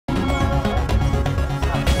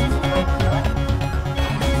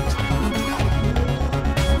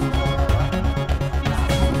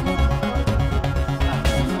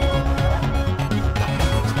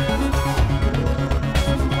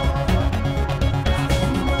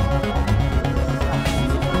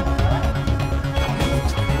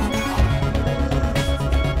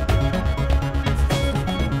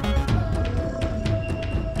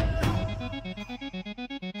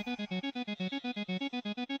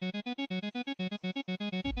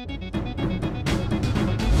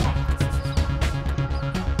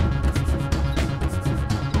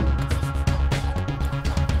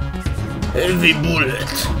Heavy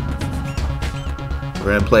bullet.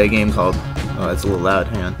 We're gonna play a game called... Oh, that's a little loud.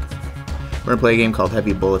 Hang on. We're gonna play a game called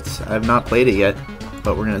Heavy Bullets. I have not played it yet,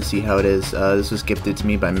 but we're gonna see how it is. This was gifted to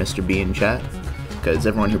me by Mr. B in chat, because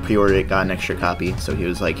everyone who pre-ordered it got an extra copy. So he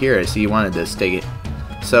was like, "Here, I see you wanted this. Take it."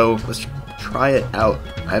 So let's try it out.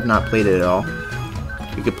 I have not played it at all.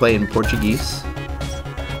 You could play in Portuguese.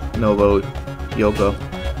 Novo, Yoko,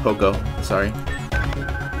 Poco. Sorry,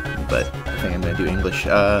 but I think I'm gonna do English.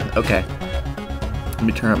 Okay. Let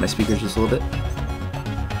me turn up my speakers just a little bit.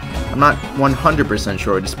 I'm not 100%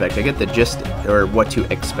 sure what to expect. I get the gist, or what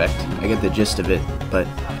to expect. I get the gist of it, but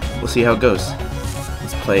we'll see how it goes.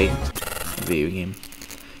 Let's play a video game.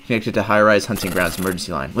 Connected to high-rise hunting grounds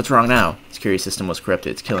emergency line. What's wrong now? Security system was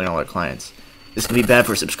corrupted. It's killing all our clients. This could be bad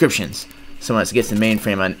for subscriptions. Someone has to get to the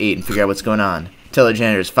mainframe on 8 and figure out what's going on. Tell the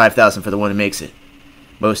janitors 5,000 for the one who makes it.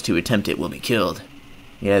 Most who attempt it will be killed.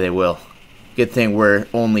 Yeah, they will. Good thing we're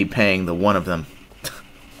only paying the one of them.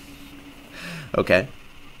 Okay.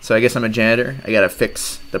 So I guess I'm a janitor. I gotta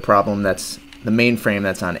fix the problem that's the mainframe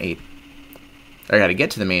that's on 8. I gotta get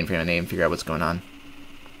to the mainframe on 8 and figure out what's going on.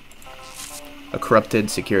 A corrupted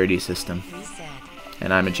security system.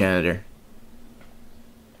 And I'm a janitor.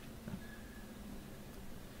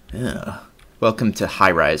 Yeah. Welcome to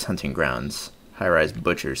high-rise hunting grounds. High-rise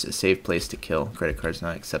butchers, a safe place to kill. Credit cards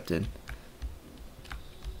not accepted.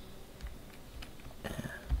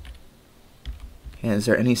 Yeah, is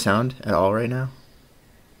there any sound at all right now?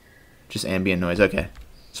 Just ambient noise. Okay.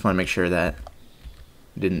 Just want to make sure that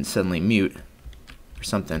it didn't suddenly mute or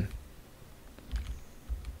something.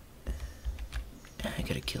 I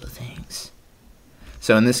gotta kill things.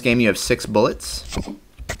 So in this game you have 6 bullets,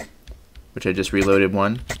 which I just reloaded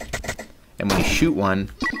one. And when you shoot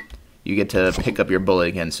one, you get to pick up your bullet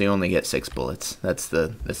again, so you only get 6 bullets. That's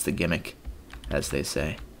the gimmick, as they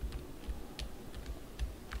say.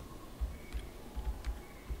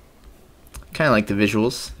 Kind of like the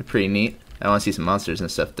visuals. They're pretty neat. I want to see some monsters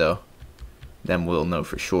and stuff, though. Then we'll know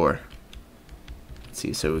for sure. Let's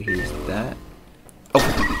see, so here's that.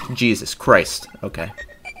 Oh, Jesus Christ. Okay.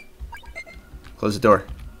 Close the door.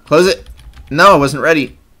 Close it! No, I wasn't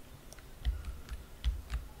ready.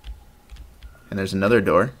 And there's another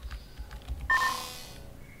door.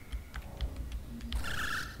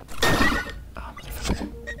 Oh,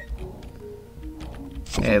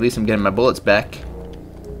 hey, at least I'm getting my bullets back.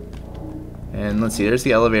 And let's see, there's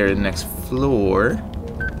the elevator to the next floor.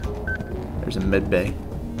 There's a med bay.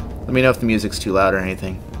 Let me know if the music's too loud or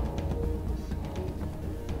anything.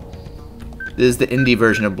 This is the indie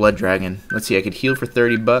version of Blood Dragon. Let's see, I could heal for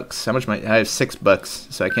 30 bucks. How much I have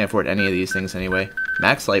 $6, so I can't afford any of these things anyway.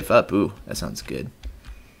 Max life up. Ooh, that sounds good.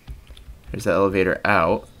 There's the elevator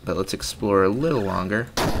out, but let's explore a little longer.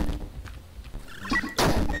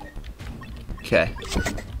 Okay.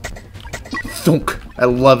 Thunk. I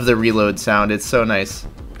love the reload sound. It's so nice.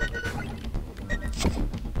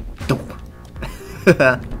 Thunk.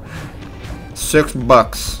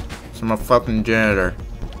 $6. So I'm a fucking janitor.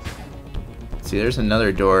 See, there's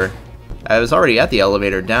another door. I was already at the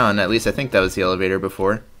elevator down. At least I think that was the elevator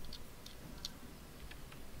before.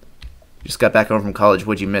 Just got back home from college.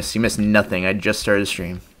 What'd you miss? You missed nothing. I just started a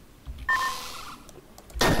stream.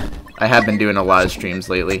 I have been doing a lot of streams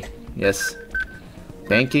lately. Yes.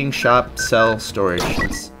 Banking, shop, sell, storage.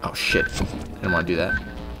 Oh shit. I didn't want to do that.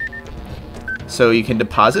 So you can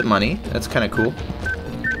deposit money. That's kind of cool.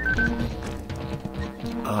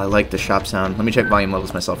 Oh, I like the shop sound. Let me check volume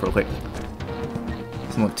levels myself real quick.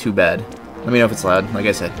 Doesn't look too bad. Let me know if it's loud, like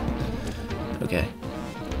I said. Okay.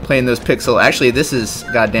 Playing those pixel. Actually, this is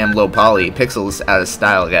goddamn low poly. Pixel's out of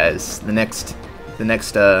style, guys. The next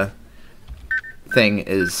thing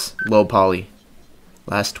is low poly.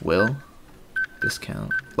 Last will.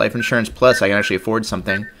 Discount. Life insurance plus. I can actually afford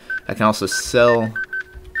something. I can also sell.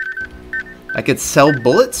 I could sell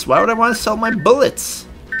bullets? Why would I want to sell my bullets?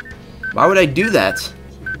 Why would I do that?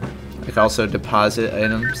 I could also deposit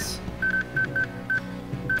items.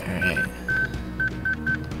 Alright.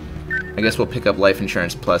 I guess we'll pick up life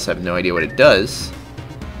insurance plus. I have no idea what it does.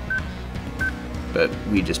 But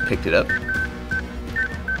we just picked it up.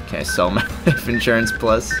 Can I sell my life insurance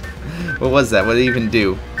plus? What was that? What did it even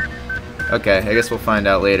do? Okay, I guess we'll find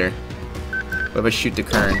out later. What if I shoot the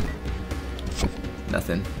Kern?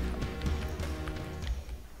 Nothing.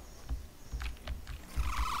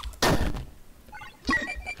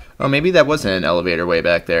 Oh, maybe that wasn't an elevator way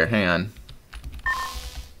back there. Hang on.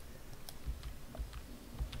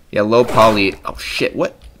 Yeah, low poly. Oh shit,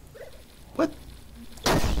 what? What?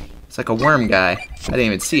 It's like a worm guy. I didn't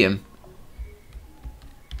even see him.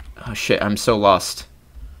 Oh shit, I'm so lost.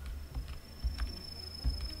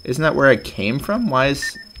 Isn't that where I came from? Why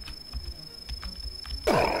is...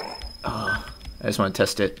 just want to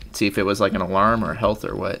test it, see if it was like an alarm or health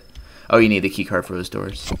or what. Oh, you need the key card for those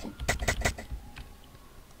doors.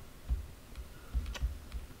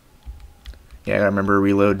 Yeah, I gotta remember to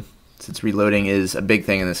reload, since reloading is a big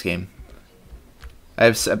thing in this game. I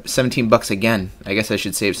have 17 bucks again. I guess I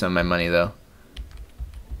should save some of my money though.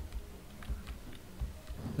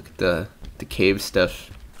 Look at the cave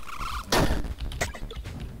stuff.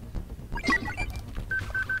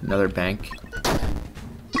 Another bank.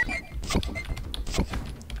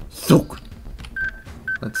 Soak.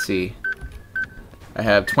 Let's see. I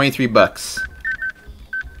have 23 bucks.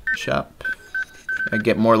 Shop. I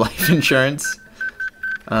get more life insurance.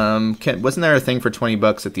 Wasn't there a thing for 20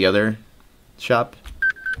 bucks at the other shop?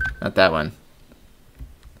 Not that one.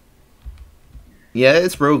 Yeah,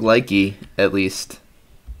 it's roguelikey, at least.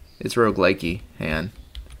 It's roguelikey. Hang on.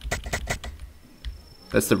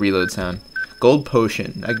 That's the reload sound. Gold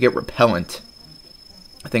potion. I get repellent.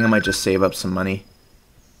 I think I might just save up some money.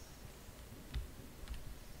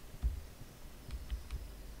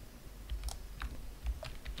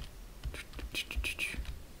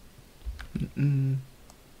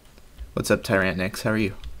 What's up, Tyrantnix? How are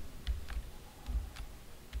you?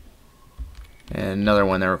 And another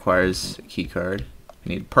one that requires a key card. I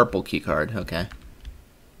need purple key card. Okay. I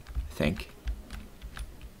think.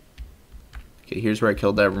 Okay, here's where I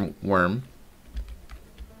killed that worm.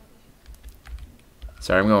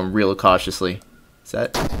 Sorry, I'm going real cautiously. Is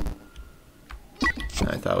that?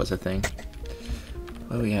 I thought it was a thing.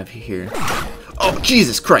 What do we have here? Oh,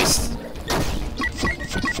 Jesus Christ!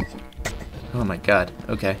 Oh my god.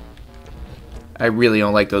 Okay. I really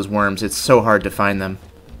don't like those worms. It's so hard to find them.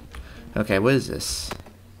 Okay, what is this?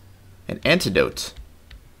 An antidote.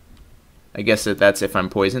 I guess that's if I'm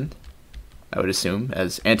poisoned. I would assume,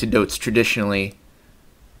 as antidotes traditionally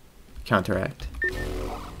counteract.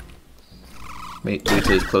 Wait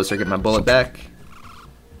till it's closer, get my bullet back.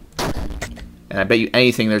 And I bet you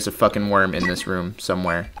anything there's a fucking worm in this room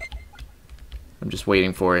somewhere. I'm just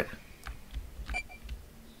waiting for it.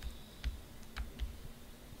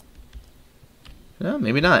 No,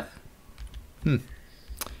 maybe not.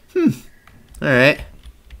 Alright.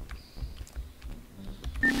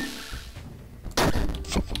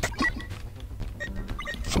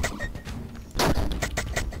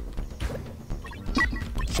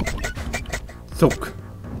 Thok.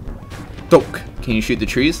 Thok. Can you shoot the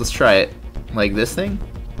trees? Let's try it. Like this thing?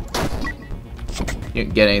 You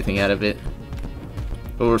didn't get anything out of it.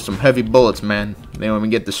 Those were some heavy bullets, man. They don't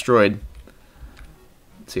even get destroyed.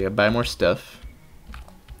 Let's see, I buy more stuff.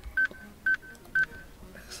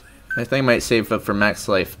 I think I might save up for max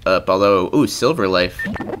life up, although, ooh, silver life.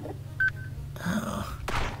 Oh.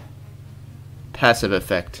 Passive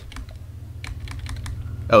effect.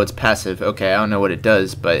 Oh, it's passive. Okay, I don't know what it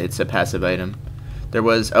does, but it's a passive item. There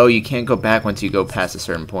was, oh, you can't go back once you go past a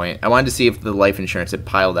certain point. I wanted to see if the life insurance had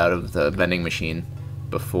piled out of the vending machine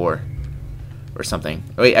before. Or something.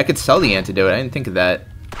 Oh, wait, I could sell the antidote. I didn't think of that.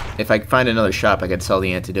 If I find another shop, I could sell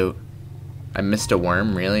the antidote. I missed a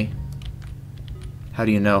worm, really? How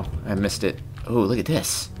do you know I missed it? Oh, look at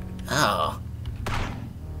this. Oh.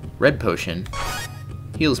 Red potion.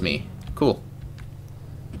 Heals me. Cool.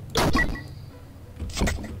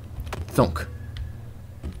 Thunk.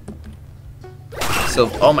 So,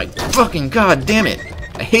 oh my fucking god, damn it.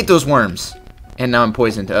 I hate those worms. And now I'm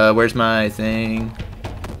poisoned. Where's my thing?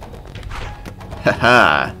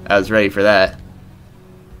 Haha, I was ready for that.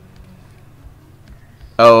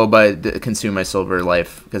 Oh, but it consumed my silver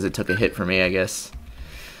life because it took a hit for me, I guess.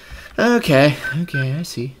 Okay, I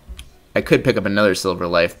see. I could pick up another silver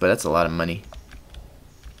life, but that's a lot of money.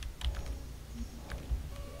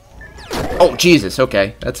 Oh, Jesus,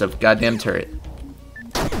 okay. That's a goddamn turret.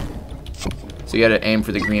 So you gotta aim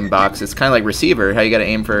for the green box. It's kind of like receiver, how you gotta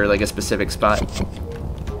aim for like a specific spot.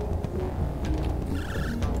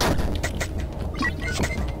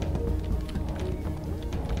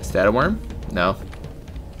 Is that a worm? No.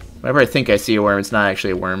 Whenever I think I see a worm, it's not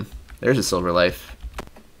actually a worm. There's a silver life.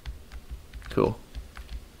 Cool.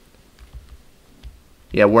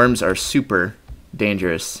 Yeah, worms are super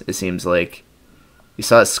dangerous, it seems like. You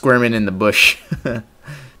saw it squirming in the bush.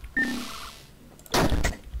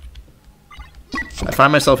 I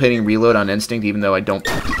find myself hitting reload on instinct even though I don't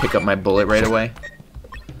pick up my bullet right away.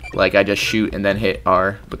 Like, I just shoot and then hit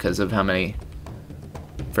R because of how many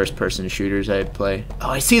first-person shooters I play. Oh,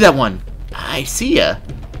 I see that one! I see ya!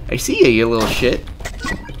 I see ya, you little shit!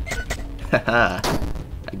 Haha.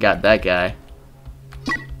 I got that guy.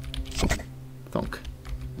 Thunk.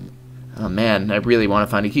 Oh man, I really want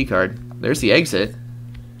to find a keycard. There's the exit.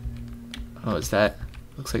 Oh, is that?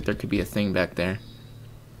 Looks like there could be a thing back there.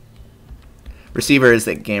 Receiver is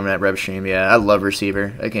that game at RevStream. Yeah, I love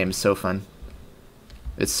Receiver. That game is so fun.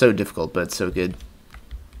 It's so difficult, but it's so good.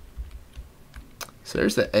 So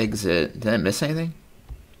there's the exit. Did I miss anything?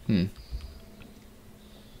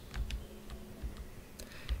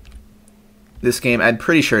 This game, I'm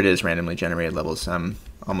pretty sure it is randomly generated levels. I'm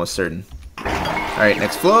almost certain. Alright,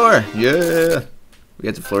 next floor! Yeah! We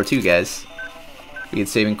got to floor 2, guys. We can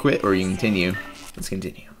save and quit, or you can continue. Let's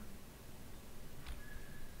continue.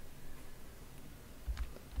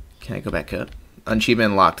 Can I go back up?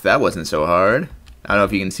 Achievement unlocked. That wasn't so hard. I don't know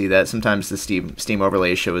if you can see that. Sometimes the Steam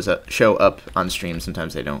overlays show up on stream.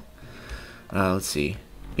 Sometimes they don't. Let's see.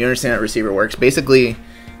 You understand how Receiver works? Basically,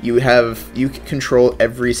 you control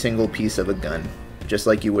every single piece of a gun, just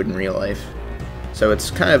like you would in real life. So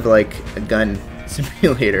it's kind of like a gun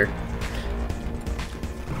simulator.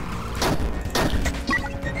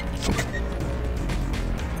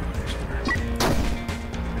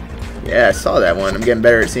 Yeah, I saw that one. I'm getting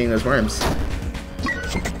better at seeing those worms.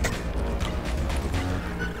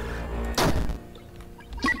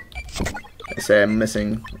 I say I'm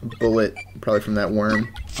missing a bullet, probably from that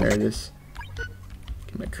worm. There it is.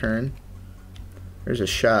 Get my kern. There's a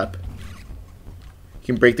shop. You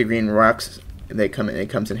can break the green rocks. It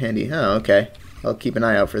comes in handy. Oh, okay. I'll keep an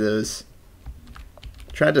eye out for those.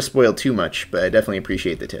 Try not to spoil too much, but I definitely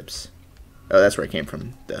appreciate the tips. Oh, that's where I came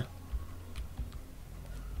from. Duh.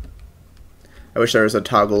 I wish there was a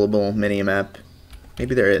toggleable mini-map.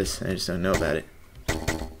 Maybe there is. I just don't know about it.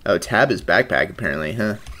 Oh, tab is backpack, apparently,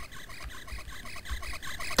 huh?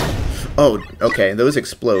 Oh, okay. Those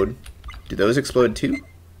explode. Do those explode too?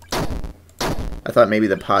 I thought maybe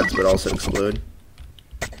the pods would also explode.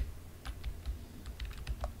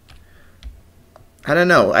 I don't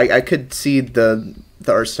know. I could see the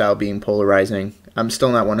art style being polarizing. I'm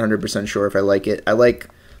still not 100% sure if I like it. I like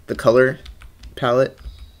the color palette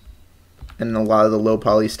and a lot of the low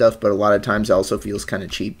poly stuff, but a lot of times it also feels kind of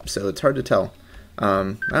cheap, so it's hard to tell.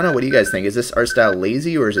 I don't know, what do you guys think? Is this art style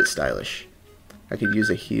lazy or is it stylish? I could use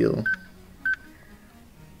a heal.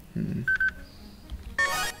 I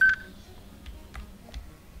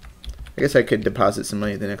guess I could deposit some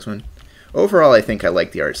money at the next one. Overall, I think I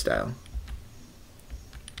like the art style.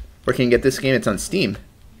 Where can you get this game? It's on Steam.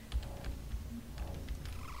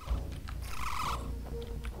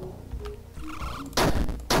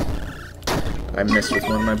 I missed with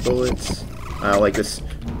one of my bullets. I don't like this.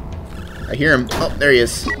 I hear him. Oh, there he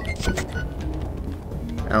is.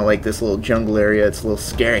 I don't like this little jungle area. It's a little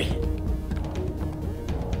scary.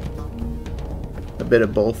 A bit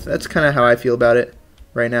of both. That's kind of how I feel about it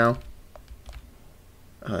right now.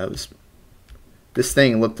 Oh, that was... This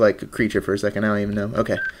thing looked like a creature for a second. I don't even know.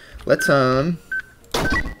 Okay. Let's, Oh,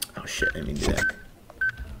 shit. I didn't mean to do that.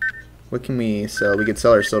 What can we sell? We could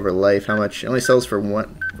sell our silver life. How much? It only sells for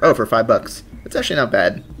one... Oh, for $5. That's actually not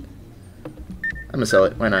bad. I'm gonna sell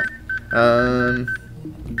it. Why not?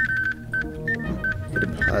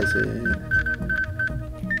 Deposit.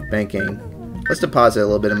 Banking. Let's deposit a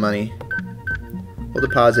little bit of money. We'll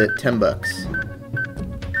deposit $10.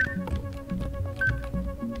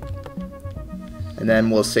 And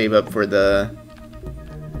then we'll save up for the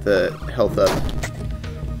health up.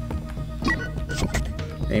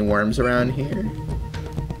 Any worms around here?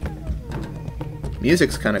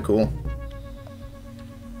 Music's kind of cool.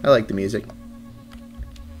 I like the music.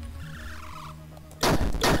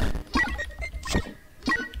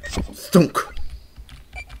 Stunk.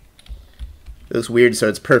 It was weird, so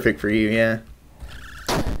it's perfect for you, yeah.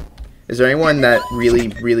 Is there anyone that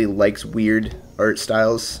really likes weird art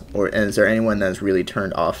styles? And is there anyone that's really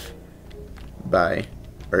turned off by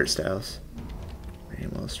art styles?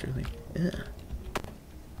 Really? Yeah.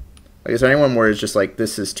 Like, is there anyone where it's just like,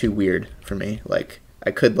 this is too weird for me? Like, I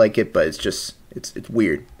could like it, but it's just, it's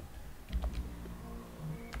weird.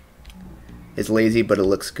 It's lazy, but it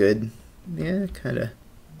looks good. Yeah, kinda.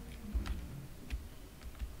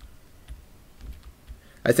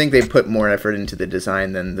 I think they put more effort into the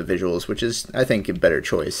design than the visuals, which is, I think, a better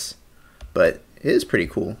choice. But it is pretty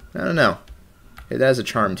cool. I don't know. It has a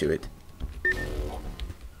charm to it.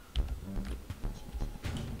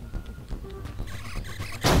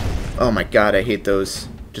 Oh my god, I hate those.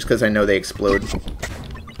 Just because I know they explode.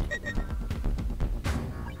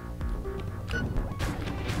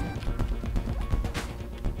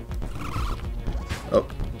 Oh,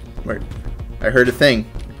 where? I heard a thing.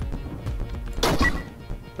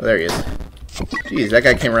 Oh, there he is. Jeez, that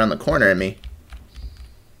guy came around the corner at me.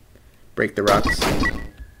 Break the rocks.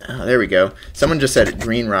 Oh, there we go. Someone just said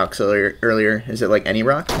green rocks earlier. Is it like any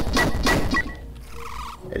rock?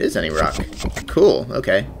 It is any rock. Cool,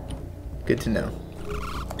 okay. Good to know.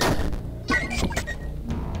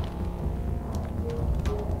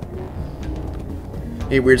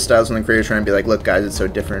 hate weird styles when the creators try and be like, look guys, it's so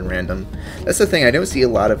different and random. That's the thing, I don't see a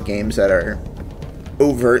lot of games that are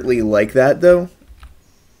overtly like that though.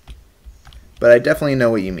 But I definitely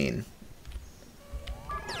know what you mean.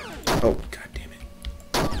 Oh, god damn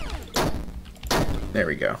it. There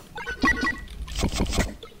we go.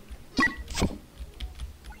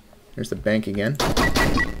 There's the bank again.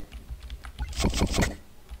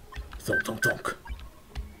 Thunk, thunk, thunk.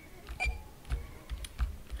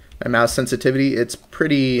 My mouse sensitivity, it's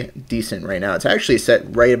pretty decent right now. It's actually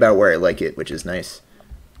set right about where I like it, which is nice.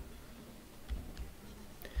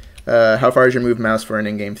 How far is your move mouse for an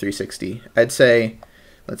in-game 360? I'd say,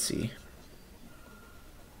 let's see.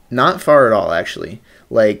 Not far at all, actually.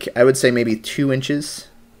 Like, I would say maybe 2 inches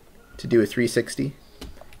to do a 360.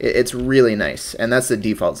 It's really nice, and that's the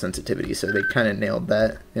default sensitivity, so they kind of nailed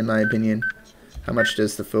that, in my opinion. How much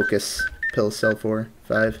does the focus pill sell for?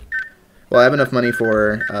 5? Well, I have enough money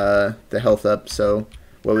for the health up, so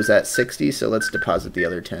what was that, 60? So let's deposit the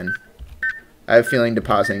other 10. I have a feeling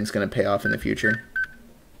depositing is going to pay off in the future.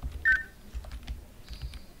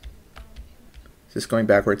 Is this going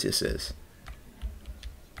backwards? This is.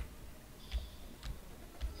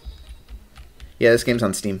 Yeah, this game's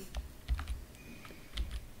on Steam.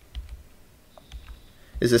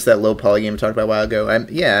 Is this that low poly game I talked about a while ago?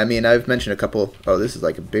 Yeah, I mean, I've mentioned a couple. Oh, this is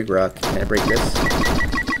like a big rock. Can I break this?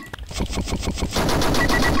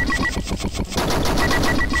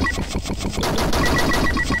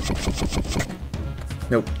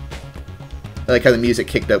 Nope. I like how the music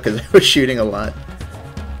kicked up because I was shooting a lot.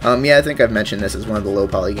 Yeah, I think I've mentioned this as one of the low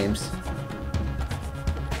poly games.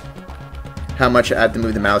 How much I have to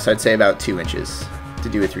move the mouse? I'd say about 2 inches to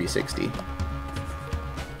do a 360.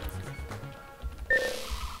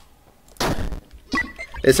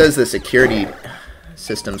 It says the security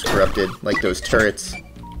system's corrupted, like those turrets.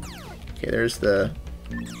 Okay, there's that.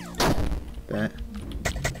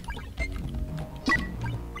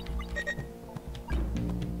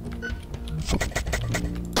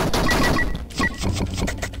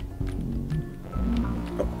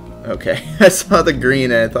 Okay, I saw the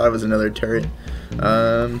green and I thought it was another turret.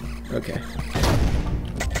 Okay.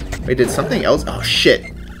 Wait, did something else? Oh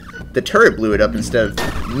shit! The turret blew it up instead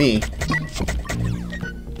of me.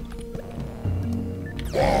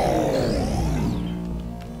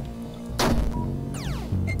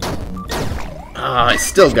 Ah, it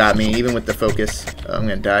still got me, even with the focus. Oh, I'm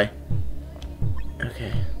gonna die.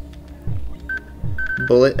 Okay.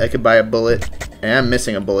 Bullet. I could buy a bullet. And I'm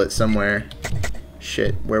missing a bullet somewhere.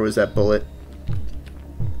 Shit, where was that bullet?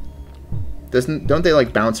 Don't they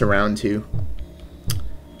like bounce around too?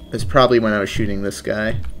 It's probably when I was shooting this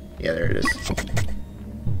guy. Yeah, there it is.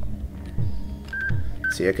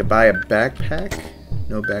 Let's see, I could buy a backpack.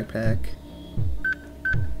 No backpack.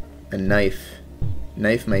 A knife.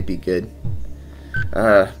 Knife might be good.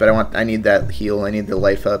 But I need that heal. I need the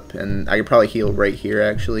life up, and I could probably heal right here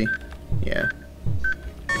actually. Yeah.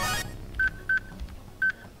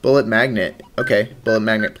 Bullet magnet. Okay, bullet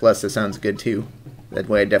magnet plus, that sounds good too. That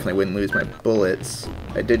way I definitely wouldn't lose my bullets.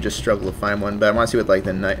 I did just struggle to find one, but I want to see what like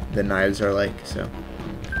the knives are like, so.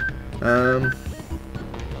 Alright,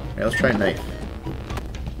 let's try a knife.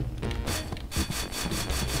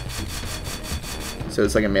 So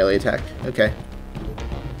it's like a melee attack. Okay.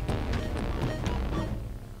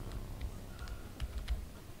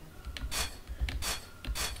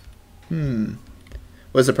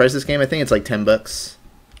 What's the price of this game? I think it's like $10.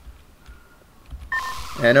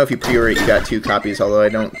 And I know if you pre-order it, you got 2 copies, although I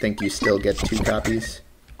don't think you still get 2 copies.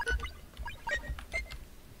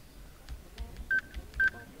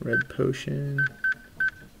 Red potion.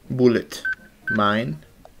 Bullet. Mine.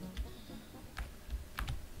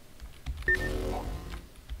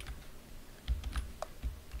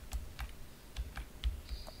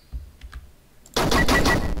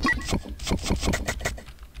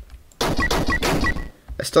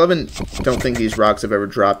 I still don't think these rocks have ever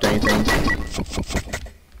dropped anything.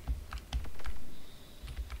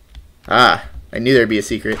 Ah, I knew there'd be a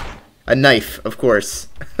secret. A knife, of course.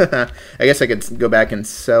 I guess I could go back and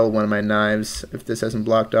sell one of my knives if this hasn't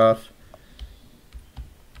blocked off.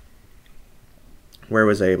 Where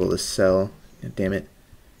was I able to sell? Damn it.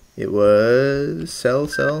 It was... Sell.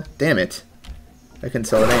 Damn it. I couldn't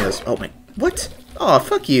sell it any of this. Oh my... What? Oh,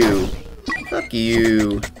 fuck you. Fuck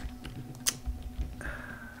you.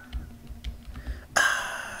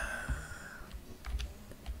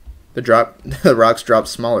 The rocks drop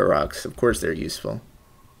smaller rocks. Of course they're useful.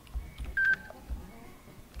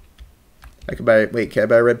 I could buy... Wait, can I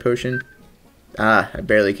buy a red potion? Ah, I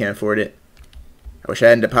barely can afford it. I wish I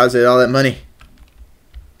hadn't deposited all that money.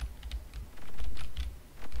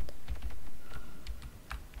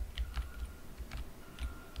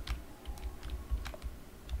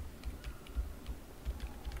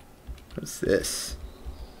 What's this?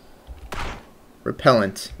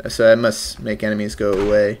 Repellent. So that must make enemies go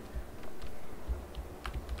away.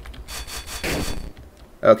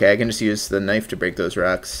 Okay, I can just use the knife to break those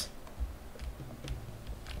rocks.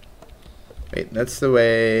 Wait, that's the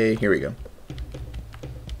way... Here we go.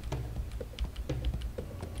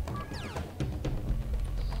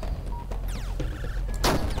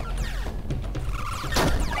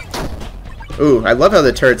 Ooh, I love how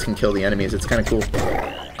the turrets can kill the enemies. It's kind of cool.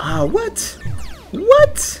 Ah, what?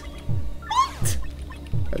 What? What?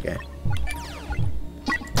 Okay.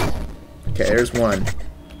 Okay, there's one.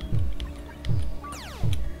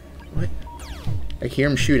 What? I hear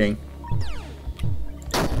him shooting.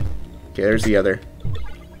 Okay, there's the other.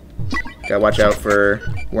 Gotta watch out for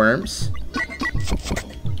worms.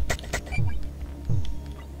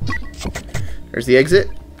 There's the exit.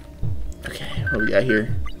 Okay, what we got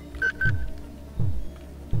here?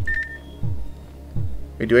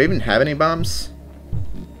 Wait, do I even have any bombs?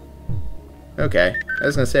 Okay, I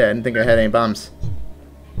was gonna say, I didn't think I had any bombs.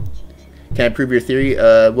 Can I prove your theory?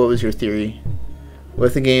 What was your theory? What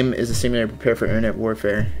if the game is a simulator prepared for internet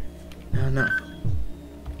warfare? I don't know.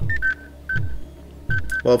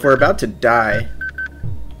 Well, if we're about to die,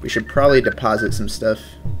 we should probably deposit some stuff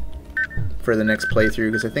for the next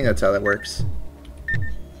playthrough, because I think that's how that works.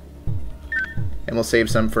 And we'll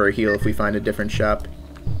save some for a heal if we find a different shop.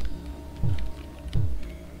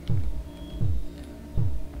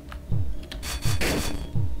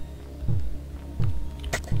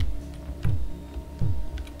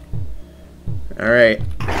 Alright.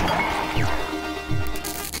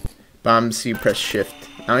 Bombs, you press shift.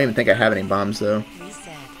 I don't even think I have any bombs, though.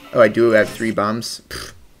 Oh, I do have 3 bombs.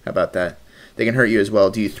 Pfft, how about that? They can hurt you as well.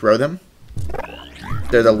 Do you throw them?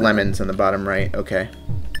 They're the lemons on the bottom right. Okay.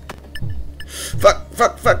 Fuck,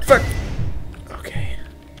 fuck, fuck, fuck! Okay.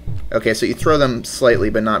 Okay, so you throw them slightly,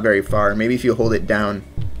 but not very far. Maybe if you hold it down,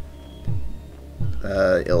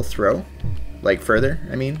 it'll throw. Like, further,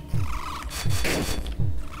 I mean.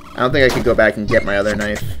 I don't think I could go back and get my other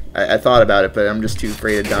knife. I thought about it, but I'm just too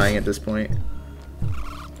afraid of dying at this point.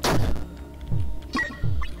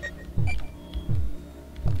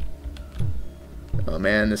 Oh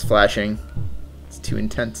man, this flashing. It's too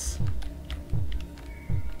intense.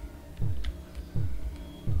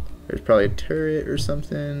 There's probably a turret or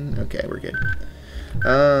something. Okay, we're good.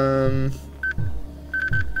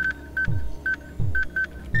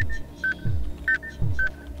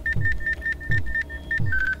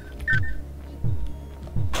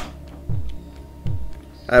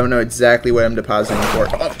 I don't know exactly what I'm depositing for.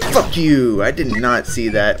 Oh, fuck you! I did not see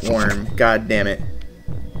that worm. God damn it.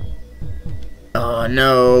 Oh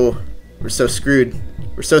no. We're so screwed.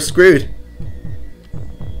 We're so screwed.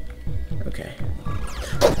 Okay.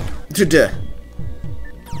 Oh, duh.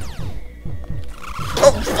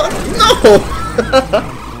 Oh, fuck! No!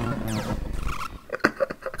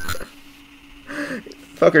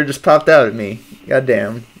 Fucker just popped out at me. God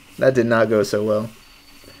damn. That did not go so well.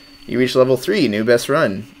 You reached level 3, new best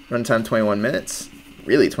run. Runtime 21 minutes.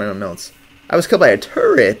 Really, 21 minutes. I was killed by a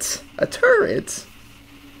turret. A turret.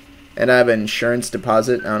 And I have an insurance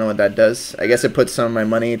deposit. I don't know what that does. I guess it puts some of my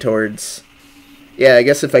money towards... Yeah, I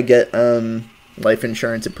guess if I get life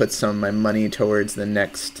insurance, it puts some of my money towards the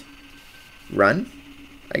next run.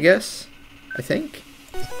 I guess. I think.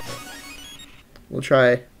 We'll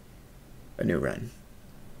try a new run.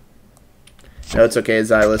 No, it's okay,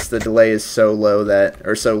 Xylus. The delay is so low that,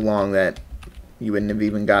 or so long that you wouldn't have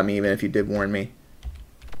even got me even if you did warn me.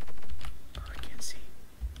 Oh, I can't see.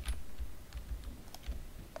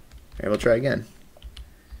 Alright, we'll try again.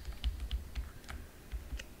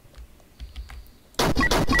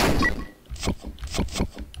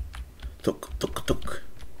 Tuk, tuk, tuk.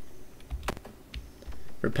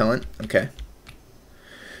 Repellent? Okay.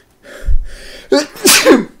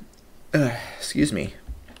 Excuse me.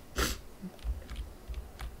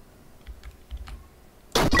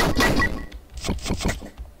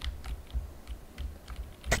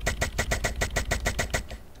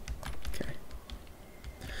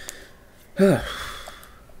 Okay.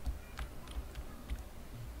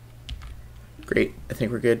 Great. I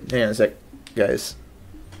think we're good. Hang on a sec, guys.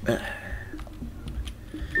 Okay.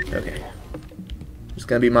 There's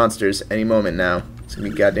gonna be monsters any moment now. It's gonna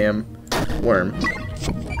be goddamn worm.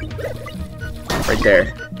 Right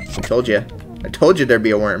there. I told you. I told you there'd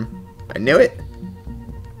be a worm. I knew it.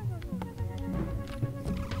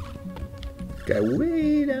 Guy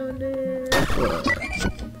way down there. Ugh.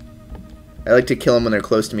 I like to kill them when they're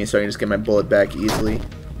close to me so I can just get my bullet back easily.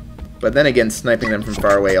 But then again, sniping them from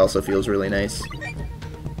far away also feels really nice.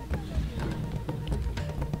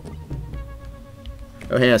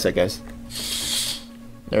 Oh, hang on a sec, guys.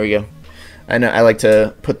 There we go. I know I like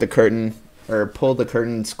to put the curtain or pull the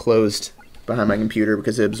curtains closed behind my computer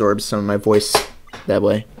because it absorbs some of my voice that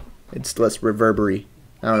way. It's less reverberary.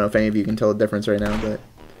 I don't know if any of you can tell the difference right now, but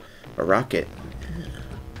a rocket.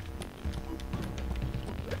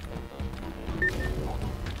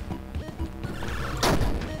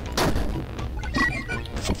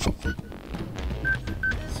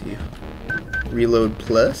 Let's see. Reload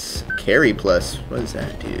plus, carry plus. What does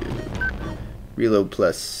that do? Reload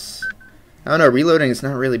plus. I don't know. Reloading has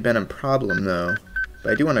not really been a problem though,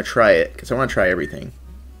 but I do want to try it because I want to try everything.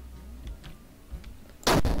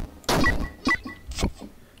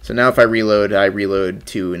 So now if I reload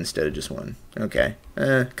 2 instead of just 1. Okay.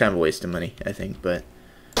 Kind of a waste of money, I think, but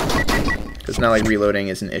it's not like reloading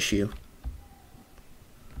is an issue.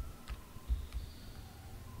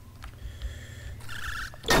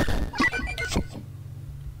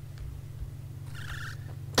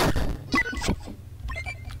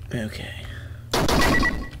 Okay.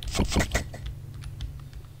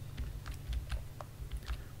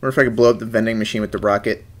 What if I could blow up the vending machine with the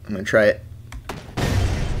rocket? I'm gonna try it.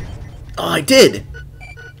 Oh, I did!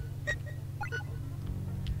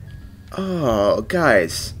 Oh,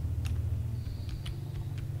 guys.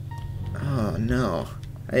 Oh, no.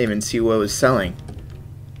 I didn't even see what was selling.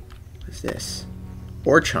 What's this?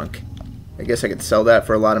 Ore chunk. I guess I could sell that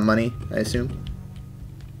for a lot of money, I assume.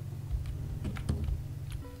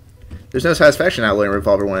 There's no satisfaction out loading a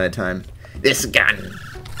revolver one at a time. This gun,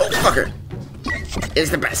 oh fucker,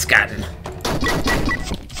 is the best gun.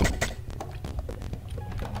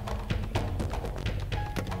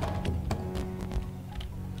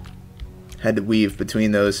 Had to weave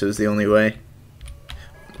between those, so it was the only way.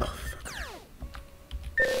 Oh, fucker.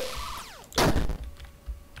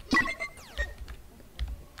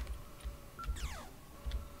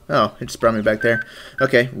 Oh, it just brought me back there.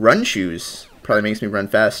 Okay, run shoes. Probably makes me run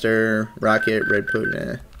faster. Rocket, red put.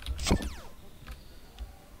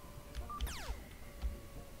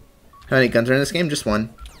 How many guns are in this game? Just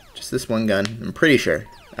one. Just this one gun. I'm pretty sure.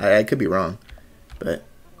 I could be wrong, but.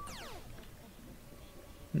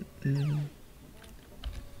 Yeah,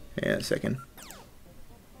 a second.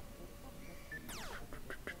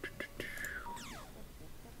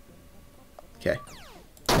 Okay.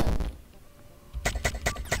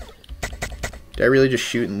 Did I really just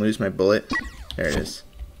shoot and lose my bullet? There it is.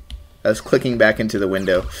 I was clicking back into the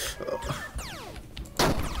window.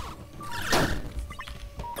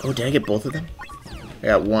 Oh, did I get both of them? I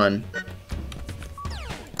got one.